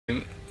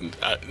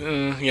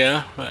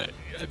Yeah, I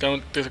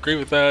don't disagree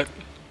with that.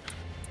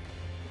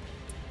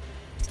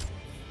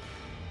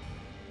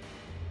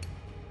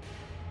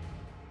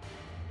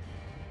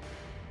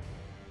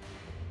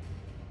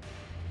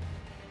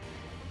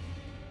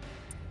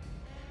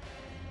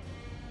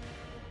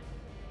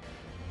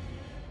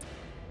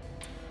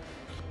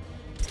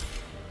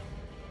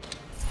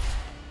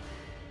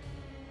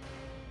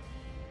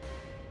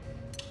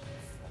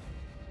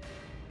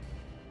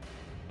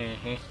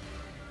 Mm-hmm.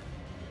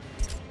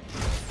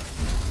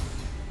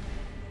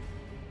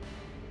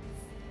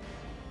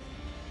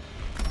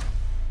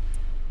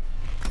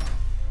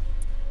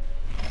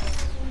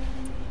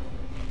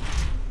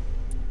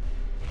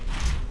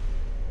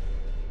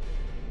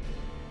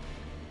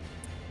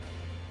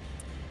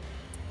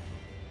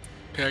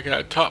 Okay, I got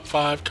a top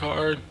 5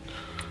 card,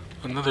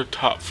 another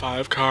top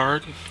 5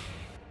 card.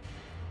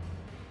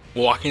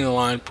 Walking the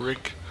line,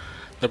 break.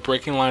 The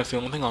breaking line is the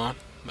only thing on.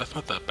 That's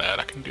not that bad,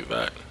 I can do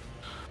that.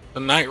 The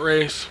night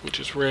race,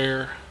 which is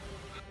rare.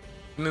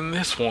 And then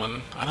this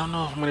one, I don't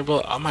know if I'm gonna be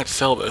able, I might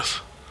sell this.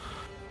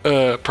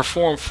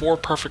 Perform 4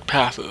 perfect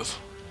passes.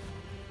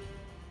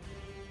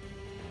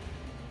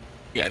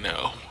 Yeah,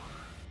 no.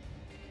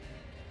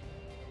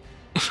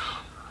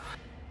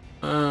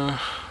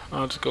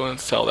 I'll just go ahead and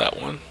sell that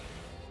one.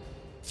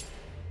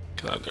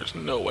 Cause there's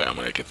no way I'm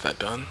gonna get that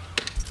done.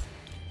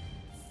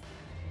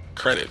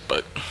 Credit,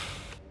 but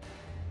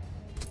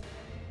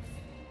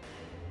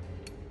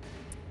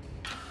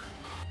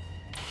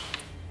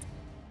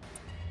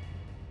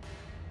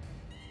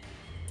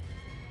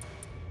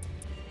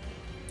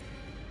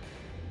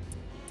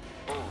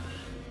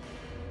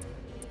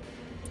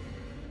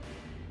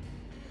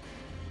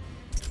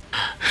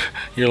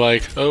you're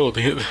like, oh,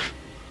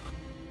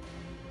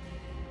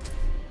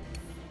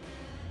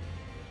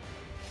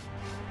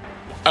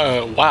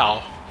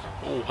 wow.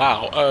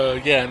 Wow.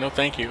 Yeah, no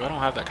thank you. I don't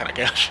have that kind of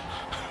cash.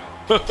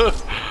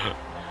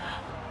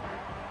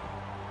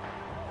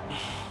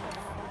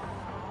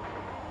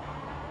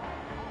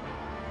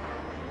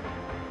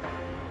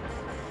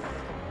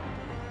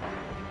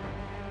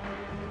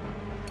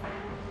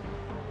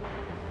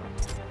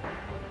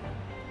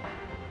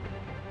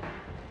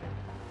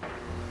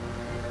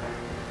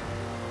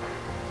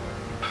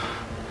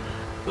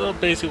 So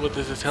basically what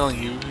this is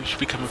telling you, you should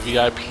become a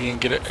VIP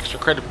and get an extra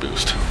credit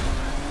boost.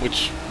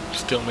 Which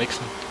still makes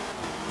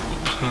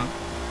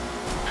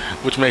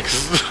which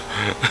makes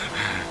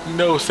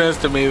no sense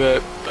to me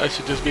that I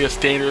should just be a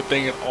standard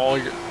thing in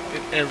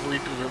every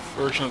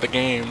version of the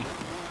game.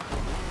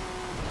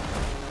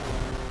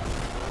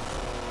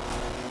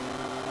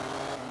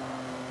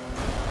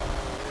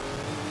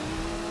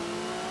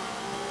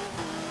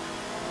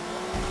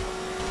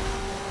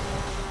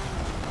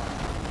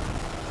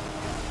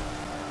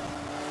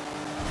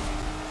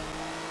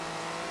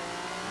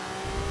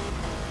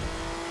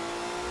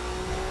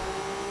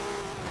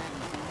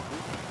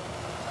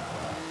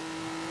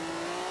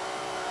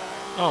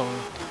 Oh.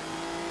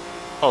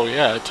 Oh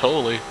yeah,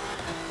 totally.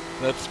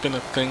 That's been a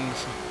thing.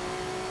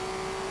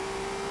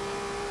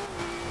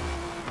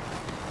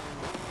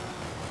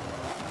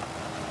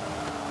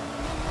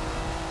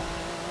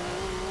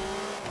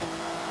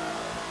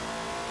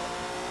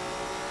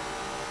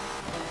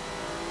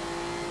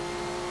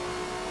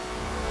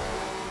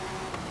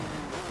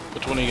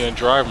 Which one are you gonna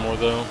drive more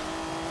though?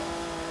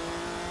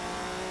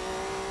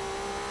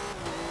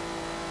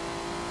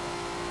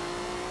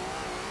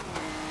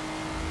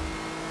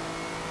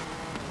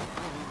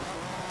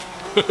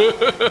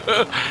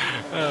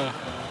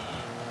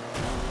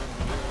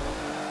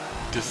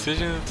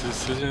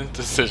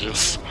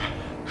 Decisions.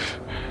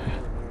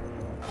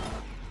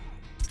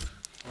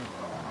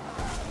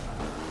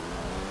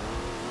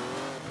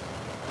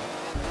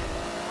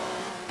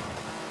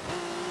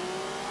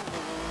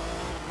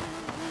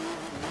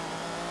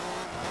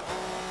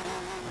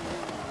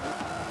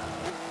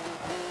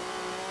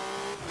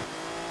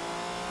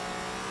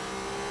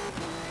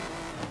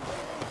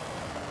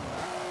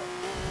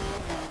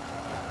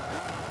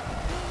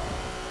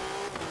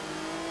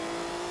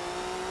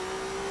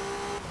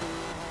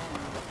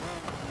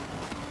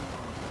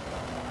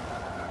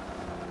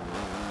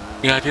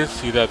 Yeah, I did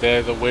see that. They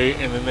added the weight,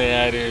 and then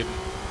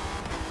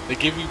they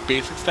give you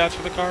basic stats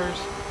for the cars.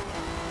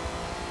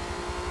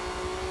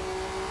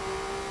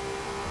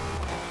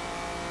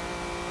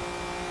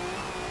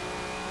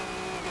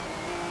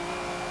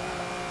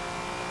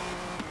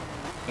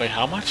 Wait,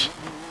 how much?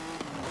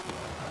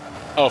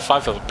 Oh,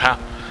 5,000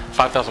 pounds.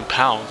 5,000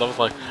 pounds. I was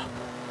like,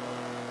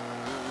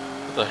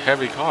 that's a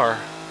heavy car.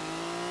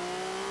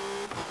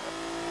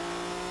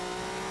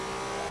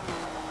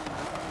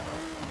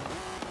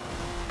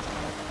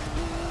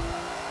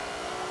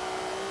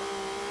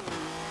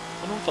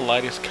 I don't know what the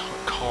lightest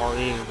car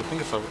is. I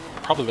think it's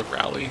probably the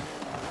Rally.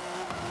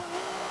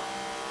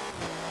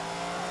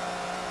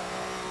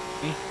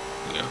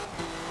 Yeah.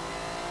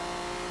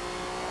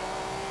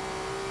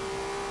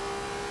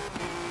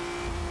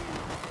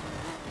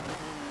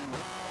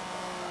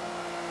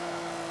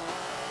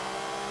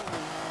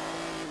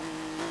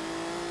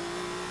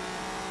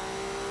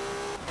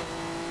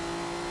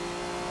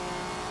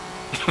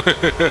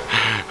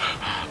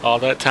 All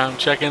that time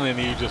checking, and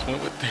you just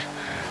went with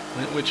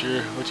what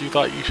you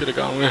thought you should have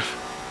gone with.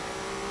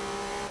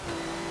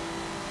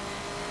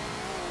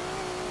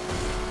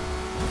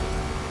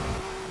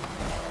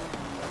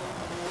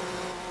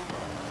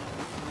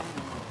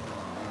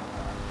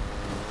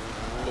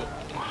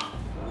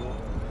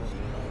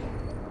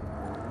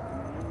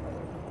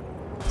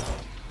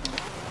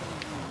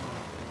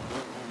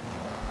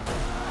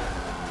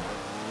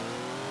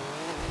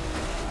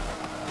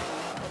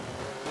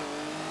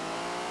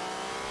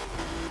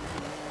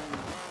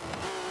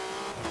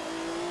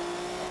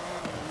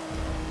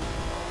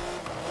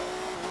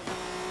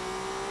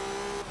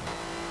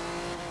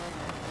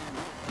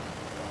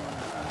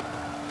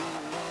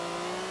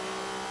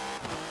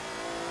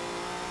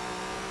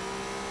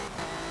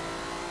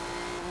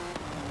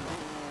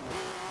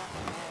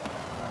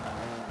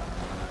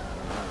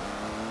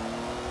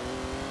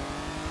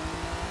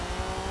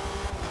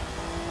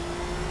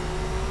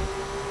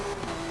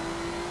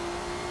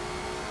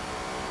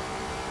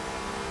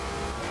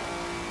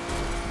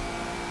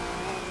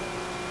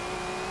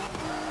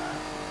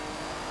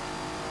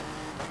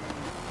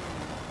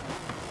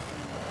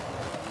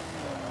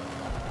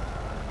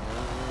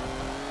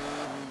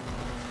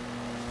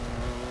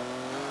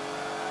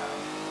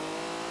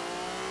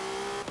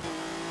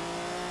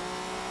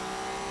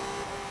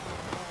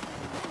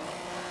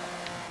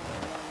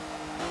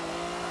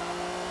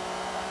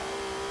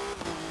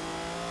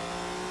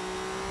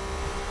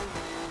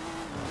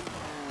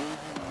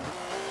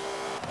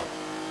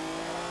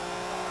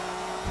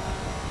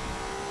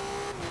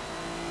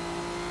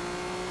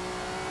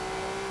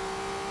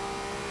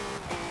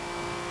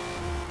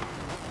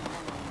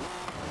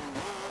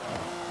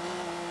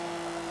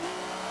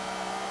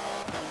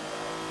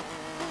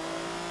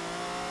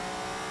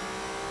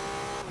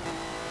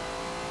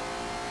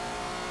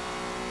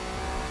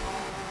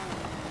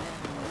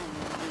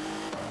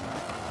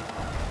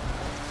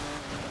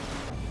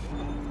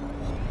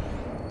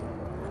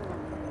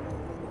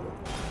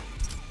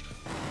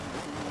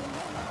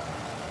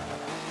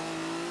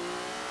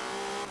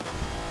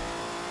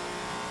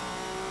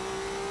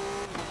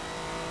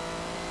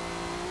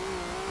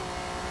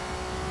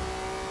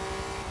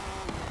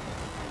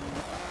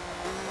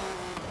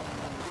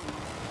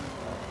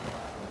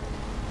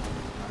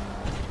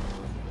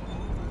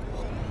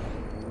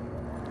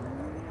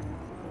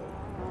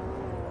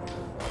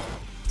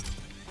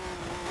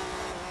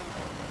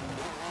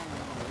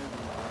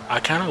 I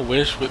kind of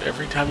wish with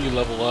every time you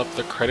level up,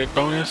 the credit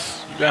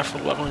bonus you got for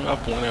leveling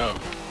up went up.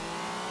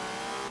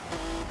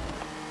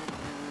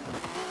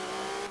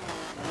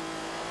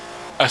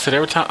 I said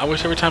I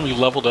wish every time you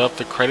leveled up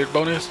the credit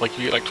bonus, like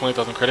you get like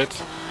 20,000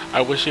 credits, I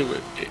wish it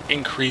would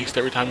increased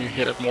every time you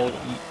hit up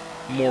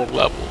more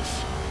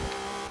levels.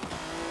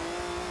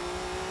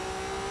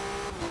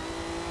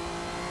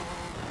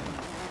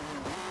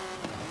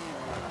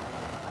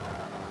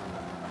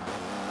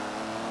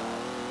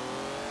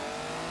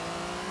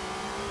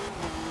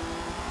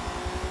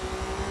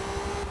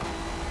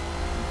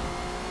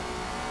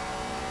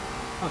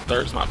 A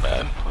third's not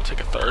bad. I'll take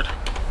a third.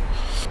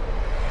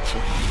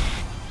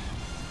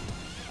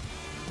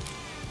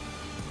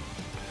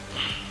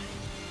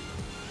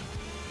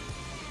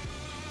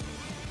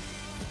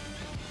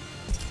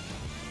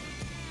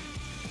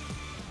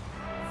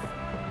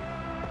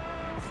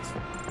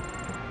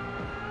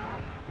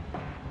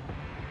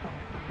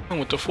 I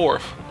went to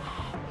fourth.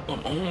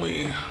 I'm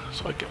only,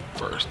 so I get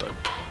first, I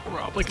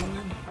probably can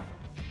win.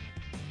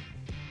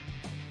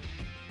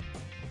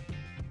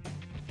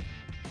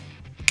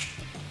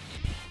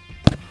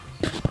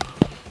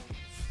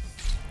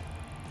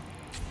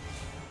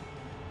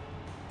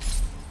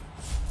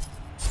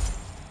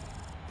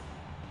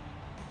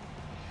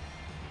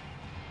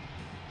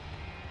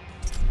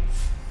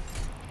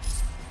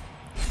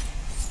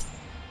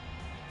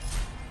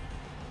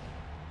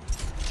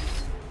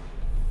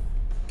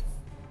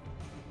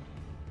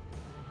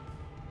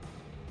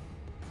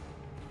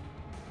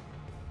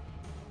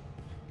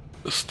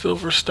 The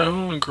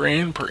Silverstone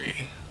Grand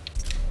Prix.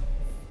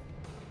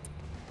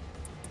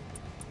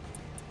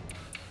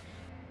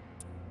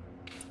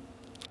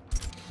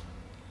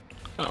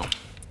 Oh.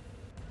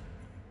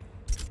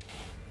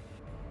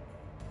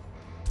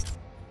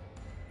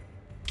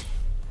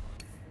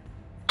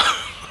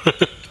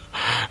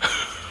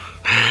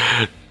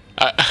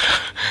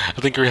 I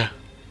think you're.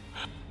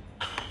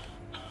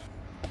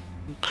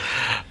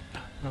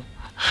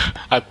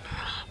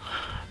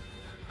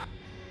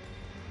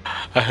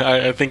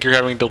 I think you're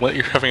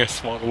having a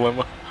small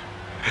dilemma.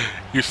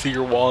 You see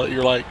your wallet,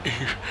 you're like,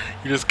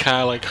 you're just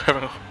kind of like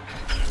having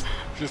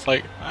just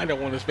like, I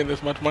don't want to spend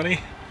this much money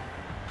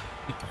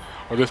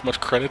or this much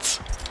credits.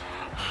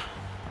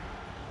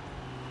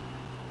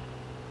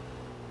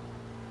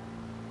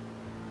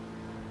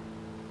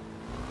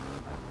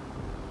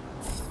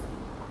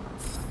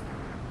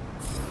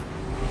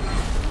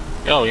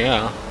 Oh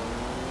yeah.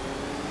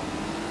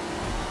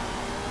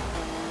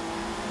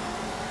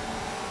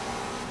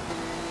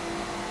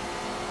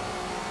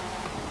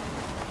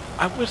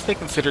 I wish they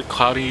considered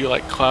cloudy,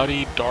 like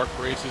cloudy, dark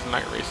races,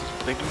 night races,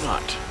 but they do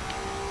not.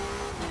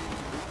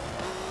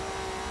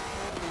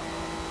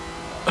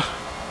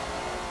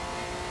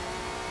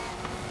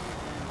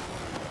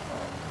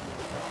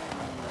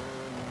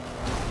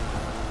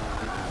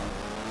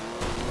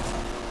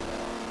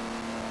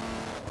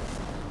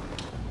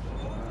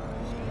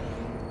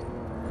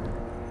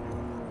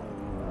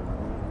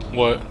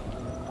 What?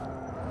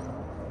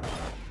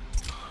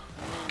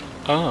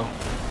 Oh.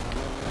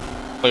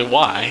 Wait,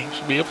 why? You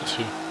should be able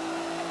to.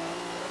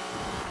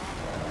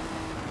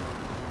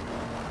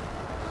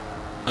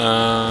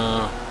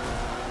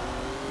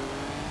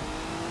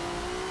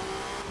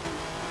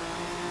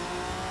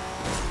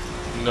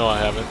 No, I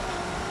haven't.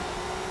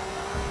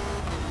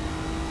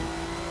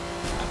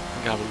 I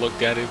think I've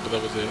looked at it, but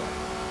that was it.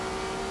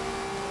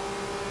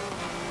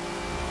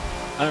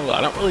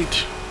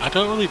 I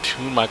don't really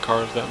tune my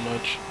cars that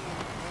much.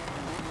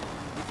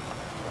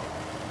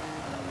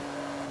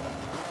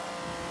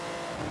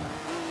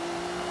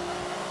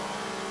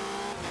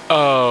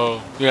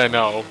 Oh, yeah,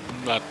 no,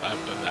 I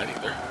haven't done that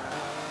either.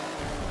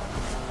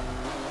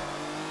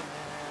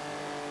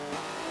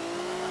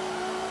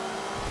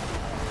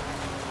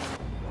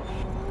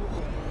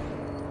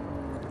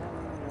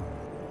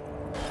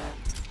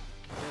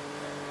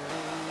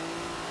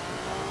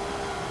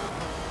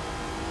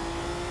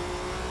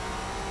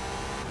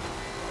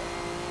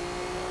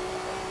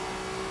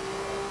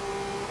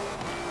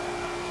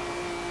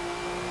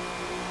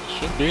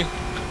 Should be.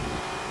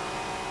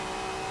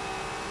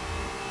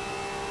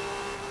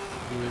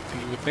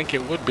 You would think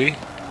it would be.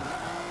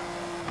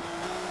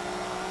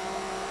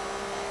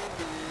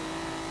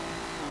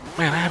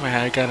 Man, I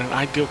haven't got an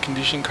ideal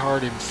condition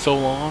card in so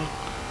long.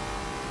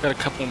 Got a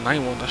couple night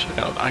ones. I should have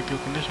got an ideal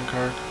condition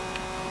card.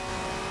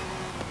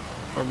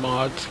 Or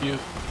mod, excuse.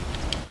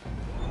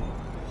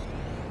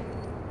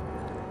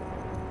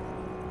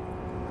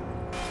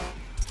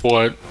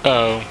 What?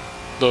 Oh,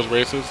 those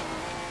races?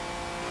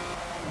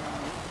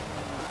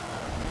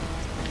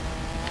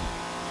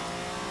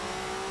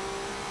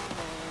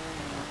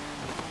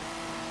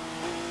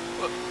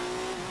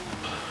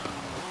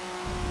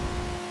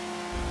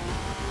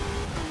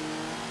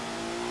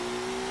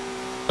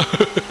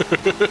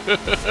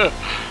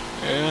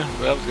 Yeah,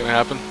 that was gonna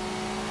happen.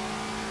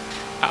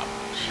 Ouch.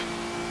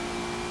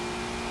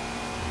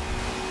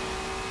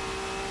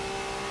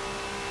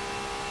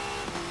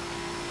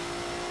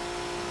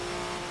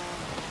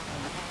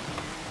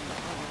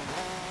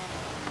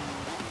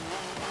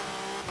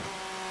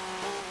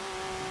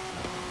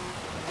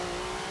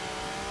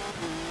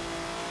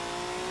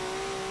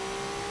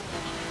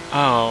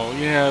 Oh,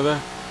 yeah,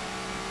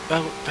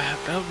 that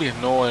would be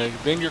annoying.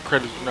 Then your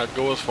credits would not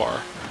go as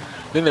far.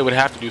 Then they would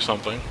have to do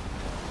something.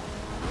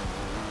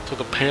 So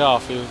the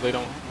payoff is they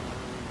don't...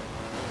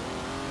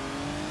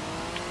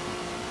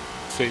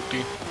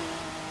 Safety.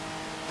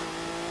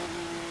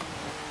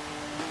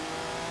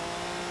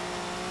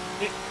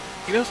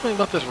 You know something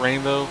about this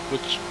rain though?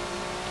 Which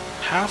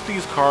half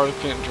these cars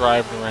can't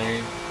drive in the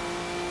rain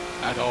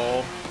at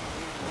all.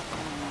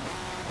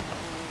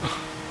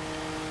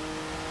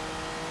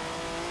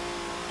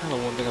 That's the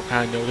one thing I've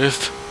kind of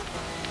noticed.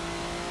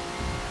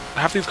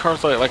 Half these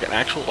cars like an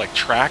actual like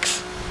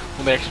tracks.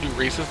 When they actually do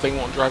races, they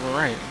won't drive in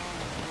rain.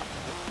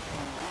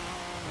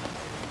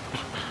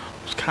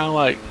 It's kind of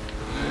like,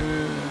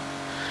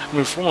 I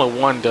mean, Formula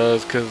 1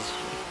 does, because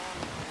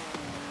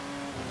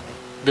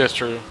that's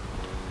true.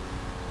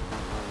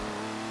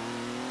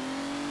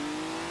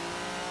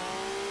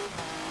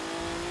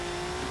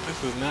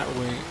 This is not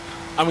really.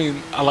 I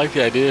mean, I like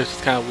the idea. It's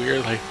just kind of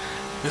weird. Like,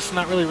 this is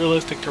not really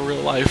realistic to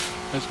real life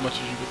as much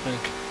as you would think.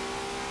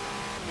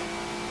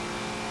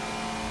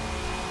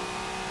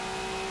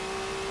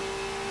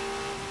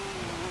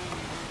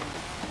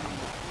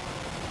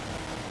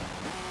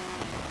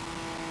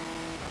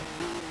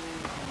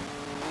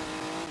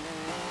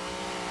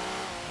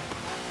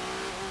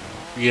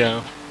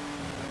 Yeah.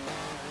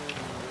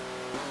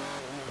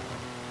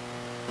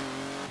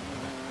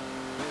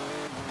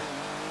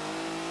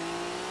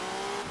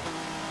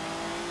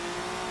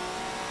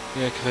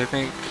 Yeah, because I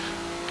think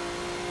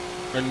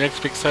our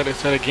next big set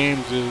of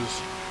games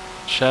is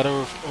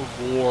Shadow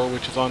of War,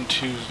 which is on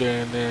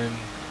Tuesday, and then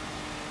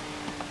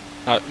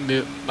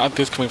not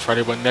this coming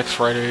Friday, but next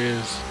Friday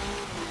is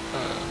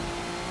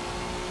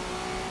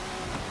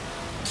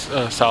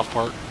South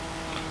Park.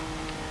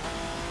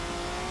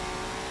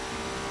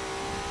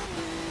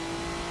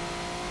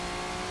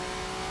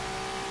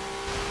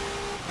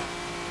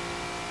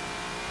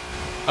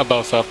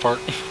 About South Park.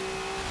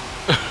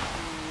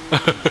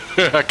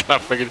 I kind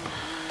of figured.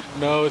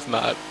 No, it's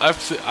not.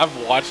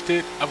 I've watched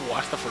it. I've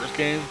watched the first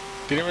game.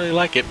 Didn't really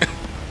like it.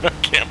 I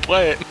can't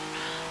play it.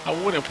 I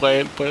wouldn't play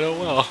it, but oh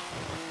well.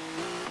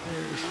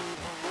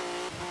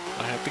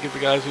 I have to give the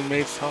guys who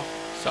made South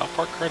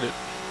Park credit.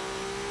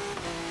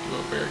 Do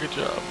a very good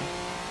job.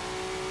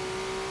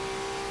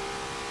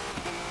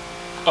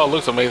 Oh, it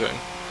looks amazing.